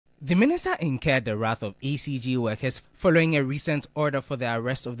The minister incurred the wrath of ECG workers following a recent order for the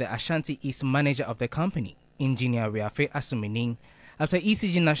arrest of the Ashanti East manager of the company, Engineer Riafe Asuminin, after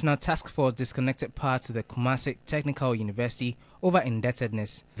ECG National Task Force disconnected power to the Kumasi Technical University over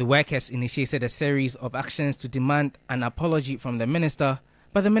indebtedness. The workers initiated a series of actions to demand an apology from the minister,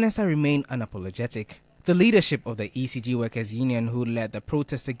 but the minister remained unapologetic. The leadership of the ECG Workers Union, who led the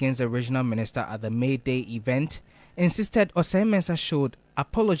protest against the regional minister at the May Day event, insisted Osei Mensah should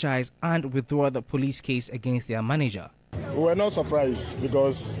apologize and withdraw the police case against their manager. We were not surprised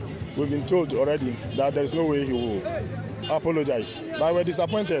because we've been told already that there is no way he will apologize. But we're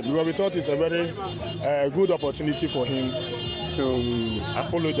disappointed because we thought it's a very good opportunity for him to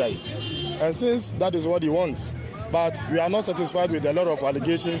apologize. And since that is what he wants, but we are not satisfied with a lot of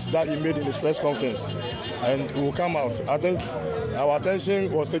allegations that he made in his press conference, and it will come out. I think our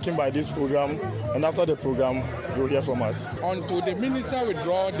attention was taken by this program, and after the program, you'll hear from us. Until the minister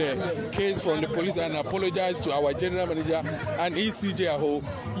withdraw the case from the police and apologize to our general manager and ECG as a whole,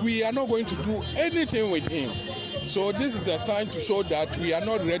 we are not going to do anything with him. So this is the sign to show that we are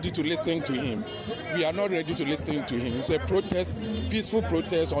not ready to listen to him. We are not ready to listen to him. It's a protest, peaceful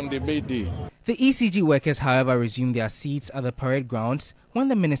protest on the May Day. The ECG workers, however, resumed their seats at the parade grounds when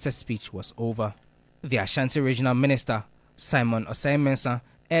the minister's speech was over. The Ashanti Regional Minister, Simon Osei Mensah,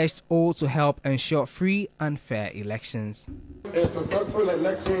 urged all to help ensure free and fair elections. A successful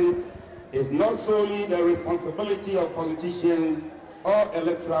election is not solely the responsibility of politicians or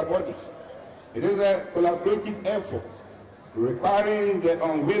electoral bodies. It is a collaborative effort requiring the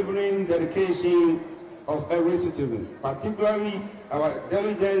unwavering dedication of every citizen, particularly our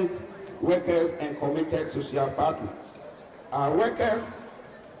diligent workers and committed social partners. Our workers,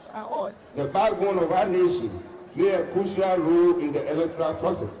 the backbone of our nation, play a crucial role in the electoral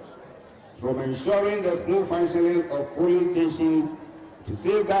process, from ensuring the smooth functioning of polling stations to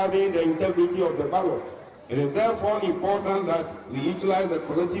safeguarding the integrity of the ballot. It is therefore important that we utilize the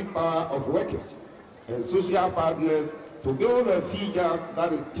collective power of workers and social partners to build a future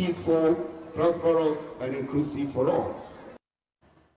that is peaceful, prosperous, and inclusive for all.